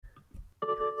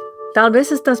Tal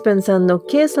vez estás pensando,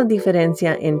 ¿qué es la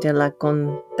diferencia entre la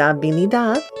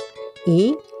contabilidad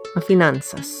y las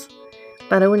finanzas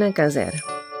para una casera?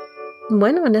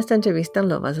 Bueno, en esta entrevista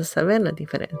lo vas a saber la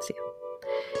diferencia.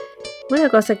 Una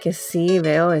cosa que sí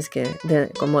veo es que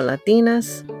como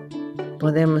latinas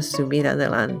podemos subir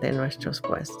adelante en nuestros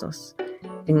puestos,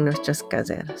 en nuestras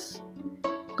caseras.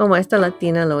 Como esta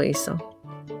latina lo hizo,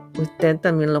 usted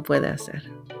también lo puede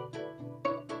hacer.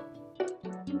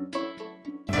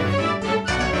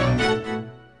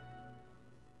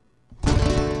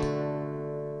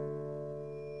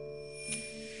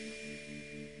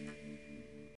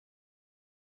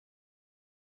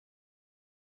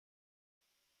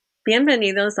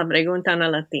 Bienvenidos a Pregunta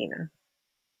Latina.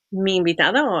 Mi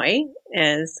invitada hoy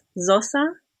es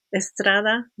Zosa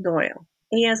Estrada Doyle.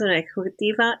 Ella es una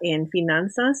ejecutiva en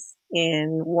finanzas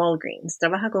en Walgreens,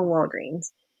 trabaja con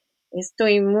Walgreens.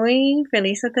 Estoy muy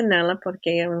feliz de tenerla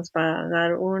porque ella nos va a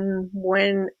dar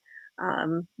buena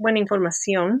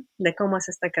información de cómo es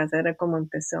esta carrera, cómo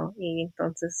empezó. Y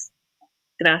entonces,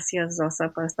 gracias Zosa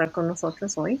por estar con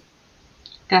nosotros hoy.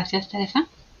 Gracias, Teresa.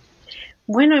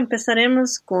 Bueno,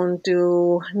 empezaremos con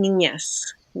tu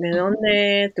niñez. ¿De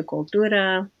dónde, tu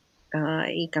cultura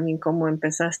y también cómo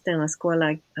empezaste en la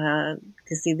escuela a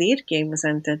decidir que ibas a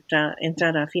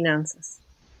entrar a finanzas?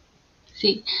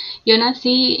 Sí, yo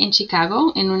nací en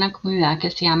Chicago en una comunidad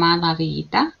que se llama La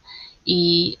Villita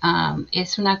y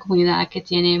es una comunidad que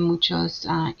tiene muchos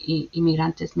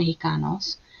inmigrantes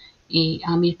mexicanos y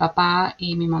mi papá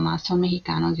y mi mamá son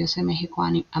mexicanos, yo soy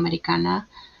mexicoamericana,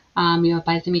 mi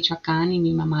papá es de Michoacán y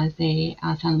mi mamá es de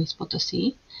San Luis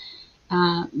Potosí.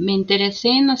 Me interesé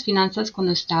en las finanzas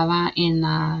cuando estaba en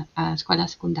la escuela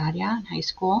secundaria, en high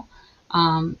school.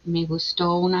 Me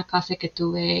gustó una clase que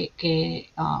tuve que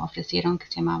ofrecieron que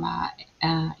se llamaba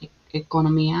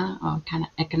economía o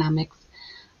economics.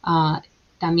 Uh,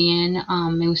 También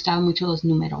me gustaban mucho los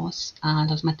números,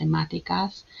 las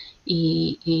matemáticas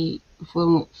y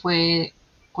fue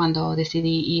cuando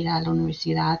decidí ir a la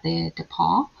Universidad de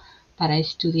DePaul para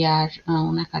estudiar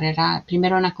una carrera,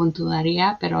 primero en la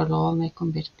contaduría, pero luego me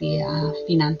convertí a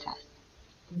finanzas.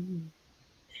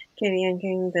 Qué bien, qué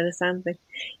interesante.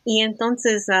 Y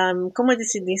entonces, ¿cómo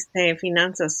decidiste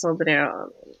finanzas sobre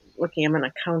lo que llaman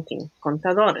accounting?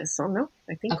 Contadores, ¿no?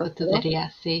 I think La contador.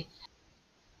 contaduría, sí.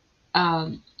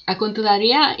 La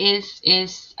contaduría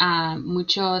es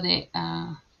mucho de,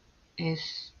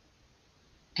 es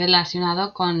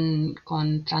relacionado con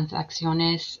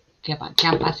transacciones que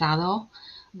han pasado.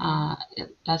 Uh,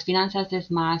 las finanzas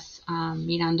es más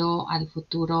mirando al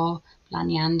futuro,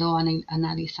 planeando,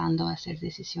 analizando, hacer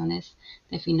decisiones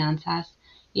de finanzas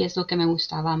y es lo que me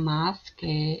gustaba más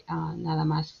que nada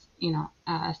más,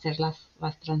 hacer las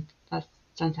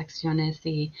transacciones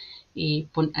y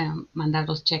mandar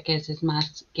los cheques. Es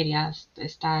más, quería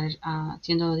estar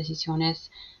haciendo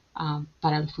decisiones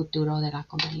para el futuro de la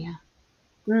compañía.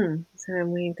 Se ve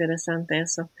muy interesante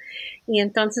eso. Y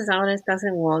entonces ahora estás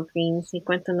en Walgreens y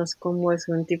cuéntanos cómo es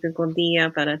un típico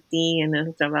día para ti en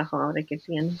el trabajo ahora que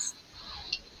tienes.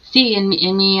 Sí, en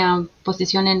mi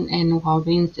posición en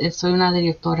Walgreens soy una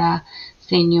directora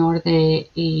senior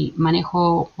y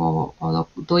manejo o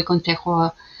doy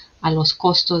consejo a los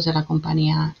costos de la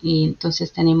compañía y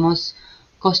entonces tenemos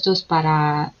costos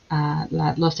para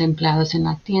los empleados en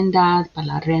la tienda, para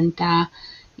la renta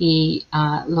y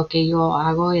lo que yo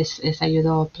hago es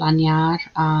ayudo a planear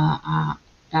a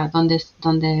dónde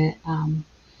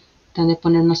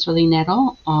poner nuestro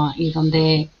dinero y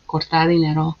dónde cortar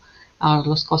dinero a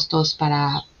los costos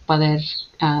para poder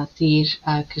seguir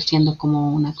creciendo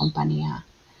como una compañía.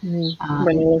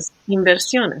 Bueno, las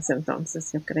inversiones entonces,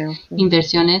 yo creo.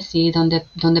 Inversiones y dónde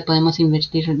podemos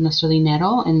invertir nuestro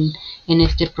dinero en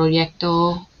este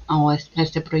proyecto o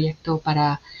este proyecto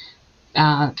para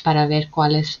ver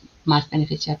cuál es más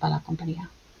beneficial para la compañía.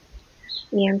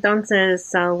 Y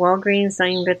entonces, Walgreens ha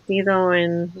invertido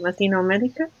en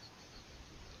Latinoamérica.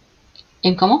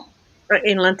 ¿En cómo?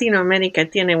 En Latinoamérica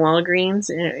tiene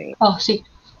Walgreens. Oh, sí,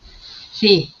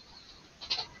 sí.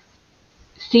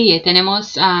 Sí,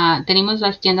 tenemos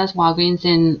las tiendas Walgreens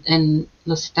en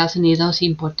los Estados Unidos y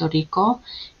en Puerto Rico,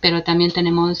 pero también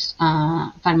tenemos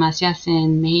farmacias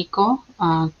en México,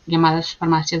 llamadas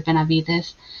farmacias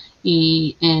Benavides,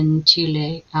 y en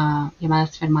Chile,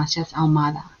 llamadas farmacias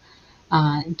Ahumada.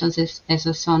 Entonces,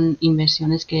 esas son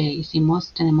inversiones que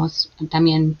hicimos. Tenemos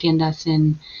también tiendas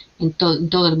en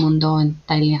todo el mundo, en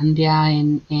Tailandia,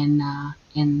 en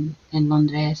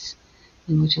Londres,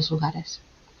 en muchos lugares.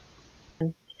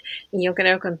 Y yo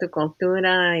creo que con tu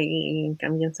cultura y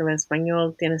también sobre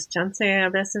español, ¿tienes chance a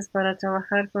veces para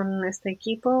trabajar con este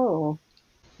equipo?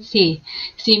 Sí,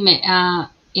 sí,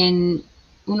 en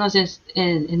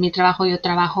en mi trabajo yo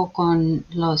trabajo con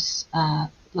los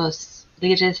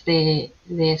líderes de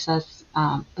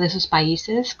esos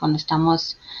países cuando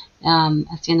estamos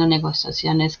haciendo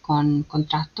negociaciones con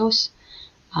contratos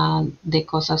de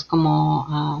cosas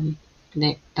como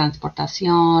de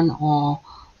transportación o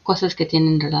cosas que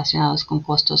tienen relacionados con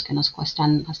costos que nos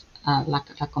cuestan la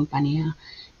compañía.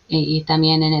 Y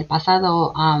también en el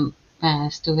pasado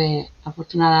estuve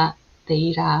afortunada de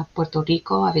ir a Puerto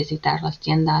Rico a visitar las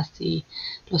tiendas y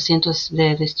los centros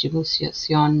de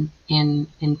distribución en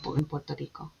Puerto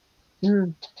Rico.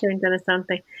 Qué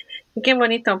interesante. Y qué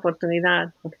bonita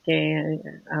oportunidad, porque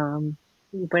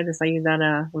puedes ayudar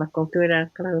a la cultura.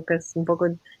 Claro que es un poco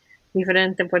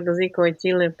diferente Puerto Rico y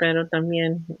Chile, pero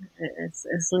también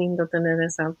es lindo tener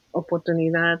esa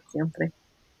oportunidad siempre.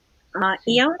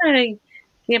 Y Sí. ahora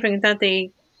quería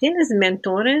preguntarte, ¿tienes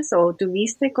mentores o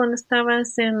tuviste cuando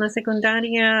estabas en la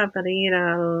secundaria para ir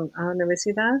a la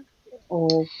universidad?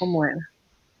 ¿O cómo era?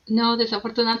 No,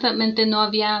 desafortunadamente no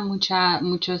había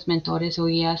muchos mentores o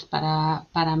guías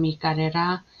para mi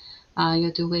carrera.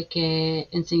 Yo tuve que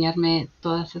enseñarme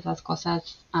todas esas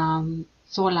cosas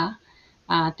sola.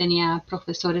 Tenía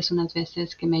profesores unas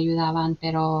veces que me ayudaban,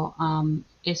 pero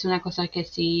es una cosa que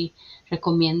sí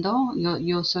recomiendo.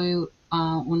 Yo soy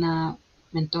una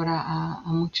mentora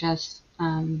a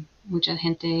mucha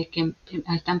gente que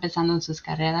está empezando en sus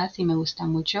carreras y me gusta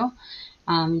mucho.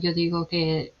 Yo digo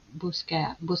que busque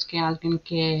a alguien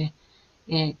que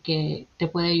te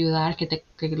puede ayudar, que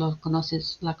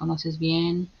la conoces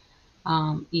bien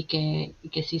y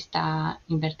que sí está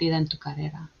invertida en tu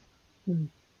carrera. Mm,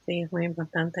 Sí, es muy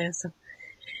importante eso.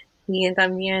 Y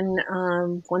también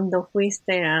cuando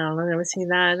fuiste a la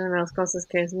universidad, una de las cosas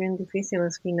que es bien difícil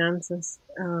es finanzas.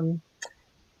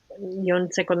 Yo no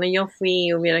sé, cuando yo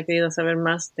fui hubiera querido saber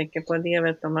más de que podía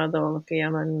haber tomado lo que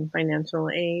llaman financial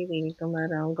aid y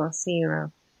tomar algo así,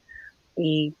 ¿no?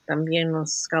 Y también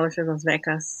los scholarships, las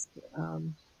becas.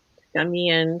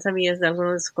 También, ¿sabías de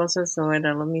algunas cosas o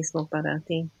era lo mismo para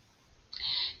ti?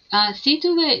 Sí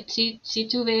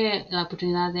tuve la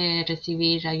oportunidad de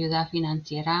recibir ayuda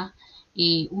financiera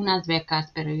y unas becas,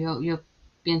 pero yo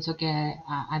pienso que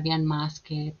habían más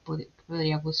que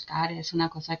podría buscar. Es una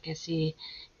cosa que sí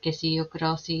yo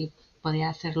creo si podría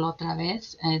hacerlo otra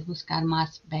vez, es buscar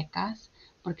más becas,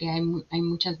 porque hay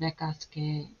muchas becas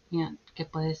que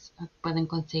pueden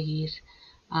conseguir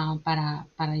para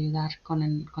ayudar con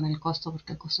el costo,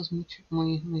 porque el costo es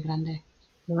muy grande.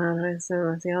 Claro, es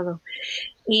demasiado.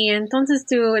 Y entonces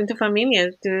tú, en tu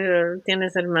familia, ¿tú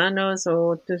tienes hermanos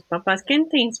o tus papás? ¿Quién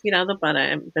te ha inspirado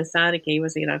para empezar y que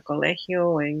ibas a ir al colegio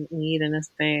o ir en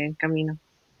este camino?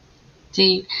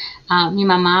 Sí, mi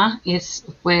mamá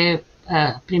fue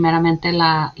primeramente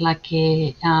la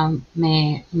que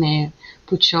me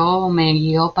puchó, me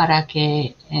guió para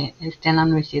que esté en la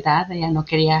universidad. Ella no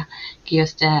quería que yo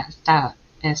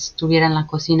estuviera en la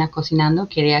cocina cocinando,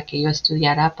 quería que yo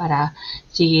estudiara para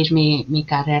seguir mi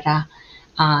carrera.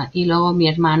 Y luego mi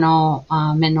hermano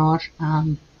menor,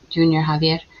 Junior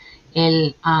Javier,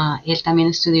 él también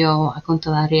estudió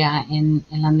contaduría en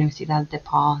la Universidad de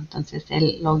Paul, entonces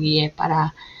él lo guié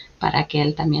para que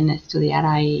él también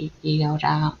estudiara y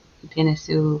ahora tiene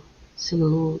su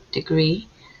degree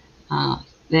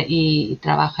y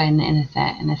trabaja en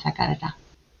esa carrera.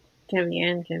 Qué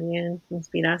bien, me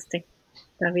inspiraste.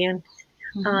 Está bien.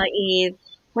 Ujú. Y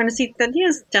bueno, si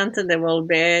tenías chance de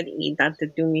volver y darte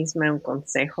tú misma un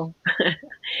consejo,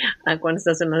 cuando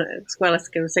estás en la escuela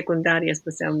secundaria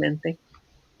especialmente,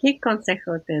 ¿qué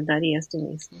consejo te darías tú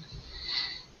misma?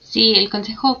 Sí, el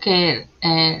consejo que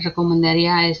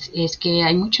recomendaría es que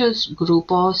hay muchos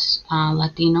grupos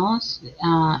latinos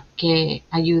que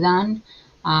ayudan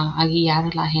a guiar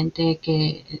a la gente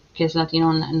que es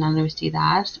latino en la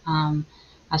universidad,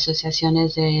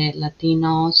 asociaciones de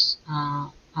latinos,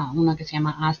 una que se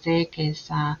llama ACE, que es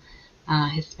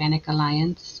Hispanic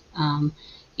Alliance,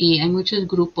 y hay muchos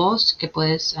grupos que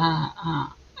puedes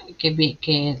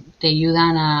que te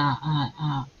ayudan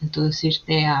a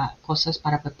introducirte a cosas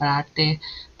para prepararte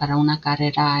para una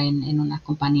carrera en una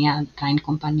compañía, traen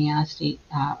compañías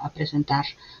a presentar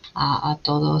a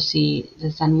todos y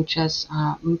les dan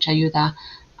mucha ayuda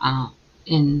uh,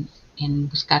 en, en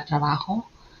buscar trabajo.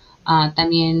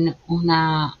 También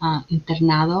una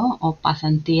internado o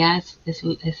pasantía es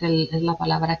la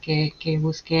palabra que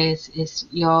busqué.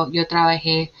 Yo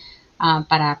trabajé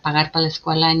para pagar para la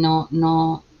escuela y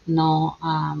no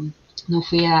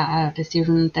fui a recibir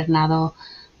un internado,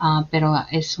 pero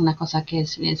es una cosa que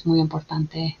es muy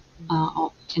importante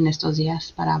en estos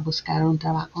días para buscar un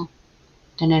trabajo,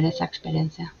 tener esa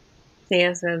experiencia. Sí,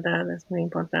 es verdad, es muy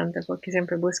importante porque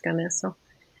siempre buscan eso.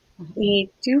 Y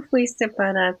tú fuiste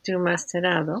para tu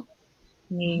masterado.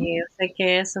 Ujú. Y yo sé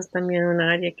que eso es también un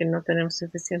área que no tenemos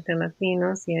suficientes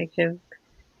latinos y hay que,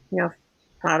 ya,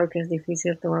 claro que es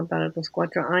difícil tomar para los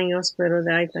 4 años, pero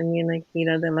de ahí también hay que ir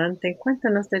adelante.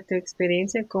 Cuéntanos de tu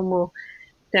experiencia, cómo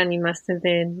te animaste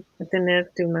a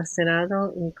tener tu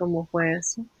masterado y cómo fue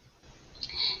eso.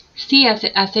 Sí,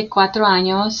 hace 4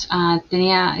 años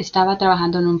estaba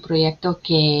trabajando en un proyecto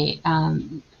que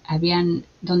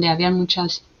donde habían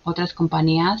muchas otras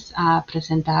compañías a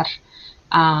presentar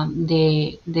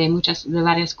de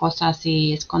varias cosas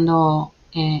y es cuando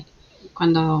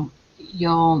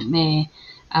yo me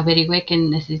averigüé que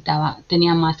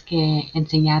tenía más que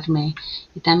enseñarme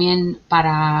y también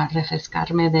para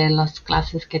refrescarme de las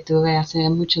clases que tuve hace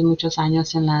muchos, muchos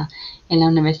años en la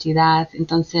universidad.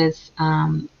 Entonces,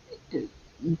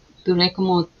 duré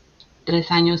como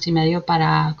 3 años y medio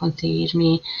para conseguir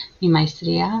mi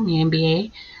maestría, mi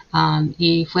MBA.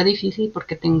 Y fue difícil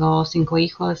porque tengo 5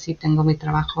 hijos y tengo mi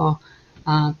trabajo,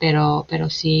 pero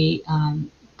sí,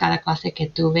 cada clase que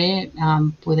tuve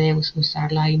pude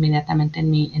usarla inmediatamente en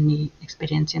mi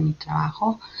experiencia, en mi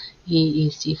trabajo.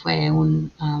 Y sí fue muy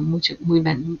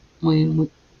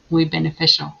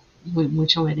beneficio,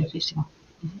 mucho beneficio.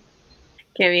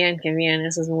 Qué bien,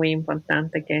 eso es muy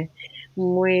importante,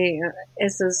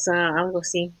 eso es algo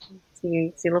sí,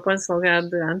 si lo puedes lograr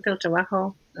durante el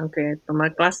trabajo, aunque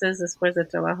tomar clases después del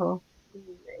trabajo,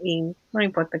 y no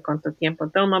importa cuánto tiempo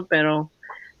toma, pero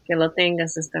que lo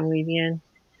tengas está muy bien.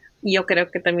 Y yo creo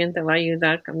que también te va a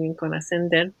ayudar también con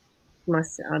ascender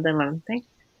más adelante.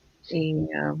 Sí, Y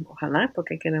ojalá,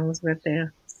 porque queremos verte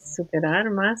superar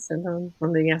más en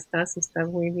donde ya estás, está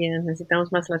muy bien.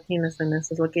 Necesitamos más latinos en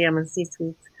eso, es lo que llaman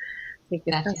C-suites. Así que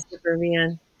está gracias. súper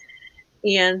bien.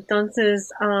 Y entonces,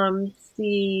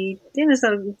 si tienes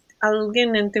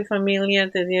alguien en tu familia,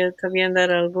 te habían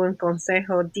dar algún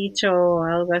consejo, dicho o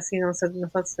algo así,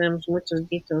 nosotros tenemos muchos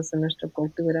dichos en nuestra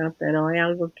cultura, pero hay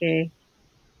algo que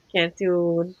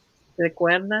tú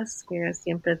recuerdas que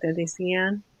siempre te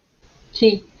decían.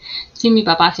 Sí, sí, mi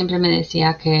papá siempre me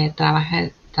decía que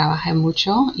trabajé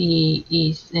mucho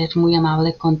y ser muy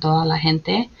amable con toda la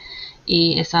gente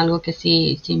y es algo que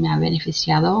sí, sí me ha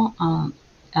beneficiado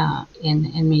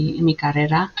en mi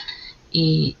carrera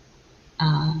y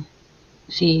uh,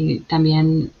 sí,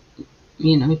 también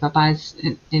mi papá es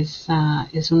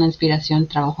una inspiración,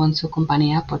 trabajó en su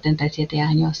compañía por 37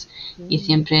 años y Mm,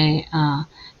 siempre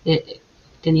eh,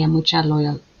 tenía mucha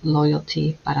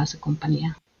loyalty para su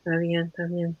compañía. está bien, está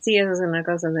bien. Sí, eso es una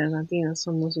cosa de latinos,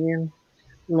 somos bien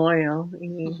loyal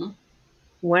y Ujú,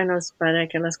 buenos para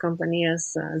que las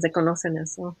compañías reconocen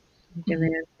eso, y que ujú.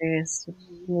 vean que es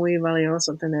muy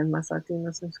valioso tener más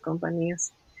latinos en sus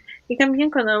compañías. Y también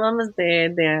cuando hablamos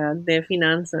de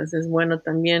finanzas, es bueno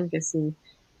también que si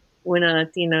una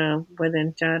latina puede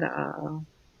entrar a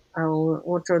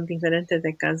otro diferente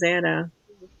de carrera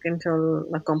dentro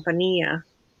de la compañía.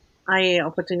 Hay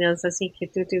oportunidades así que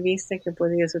tú tuviste que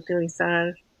podías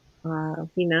utilizar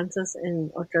finanzas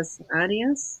en otras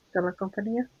áreas de la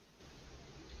compañía.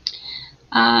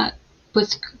 Ah,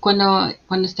 pues cuando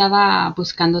estaba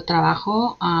buscando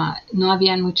trabajo, no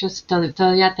habían muchos,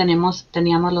 todavía teníamos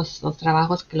los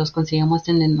trabajos que los conseguimos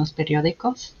en los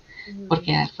periódicos, Mm,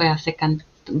 porque fue hace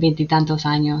veintitantos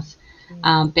años.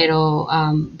 mm. Pero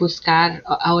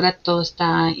ahora todo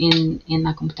está en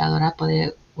la computadora,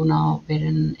 puede uno ver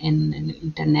en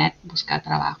internet, buscar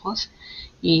trabajos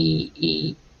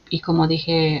y como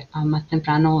dije más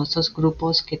temprano, esos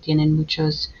grupos que tienen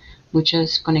muchas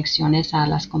conexiones a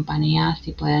las compañías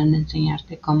y pueden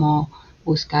enseñarte cómo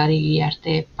buscar y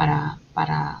guiarte para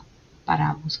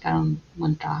buscar un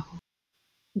buen trabajo.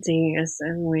 Sí, es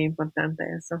muy importante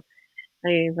eso.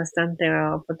 Hay bastante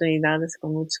oportunidades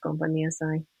con muchas compañías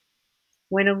ahí.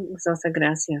 Bueno, Sosa,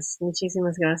 gracias.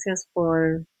 Muchísimas gracias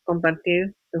por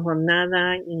compartir tu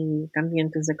jornada y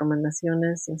también tus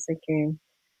recomendaciones. Yo sé que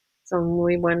son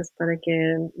muy buenos para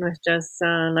que nuestras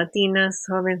latinas,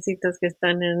 jovencitas que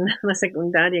están en la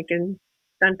secundaria, que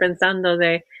están pensando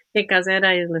de qué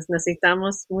carrera y les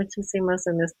necesitamos muchísimas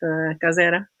en esta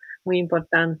carrera, muy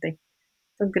importante.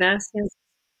 Entonces, gracias,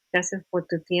 gracias por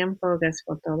tu tiempo, gracias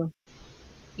por todo.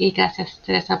 Y gracias,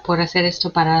 Teresa, por hacer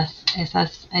esto para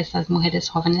esas mujeres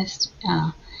jóvenes,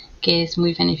 que es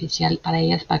muy beneficial para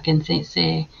ellas, para que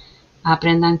se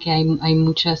aprendan que hay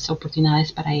muchas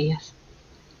oportunidades para ellas.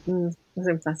 Es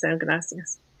un placer,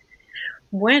 gracias.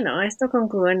 Bueno, esto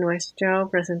concluye nuestra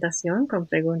presentación con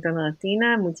Pregunta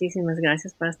Latina. Muchísimas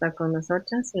gracias por estar con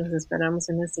nosotras y los esperamos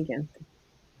en el siguiente.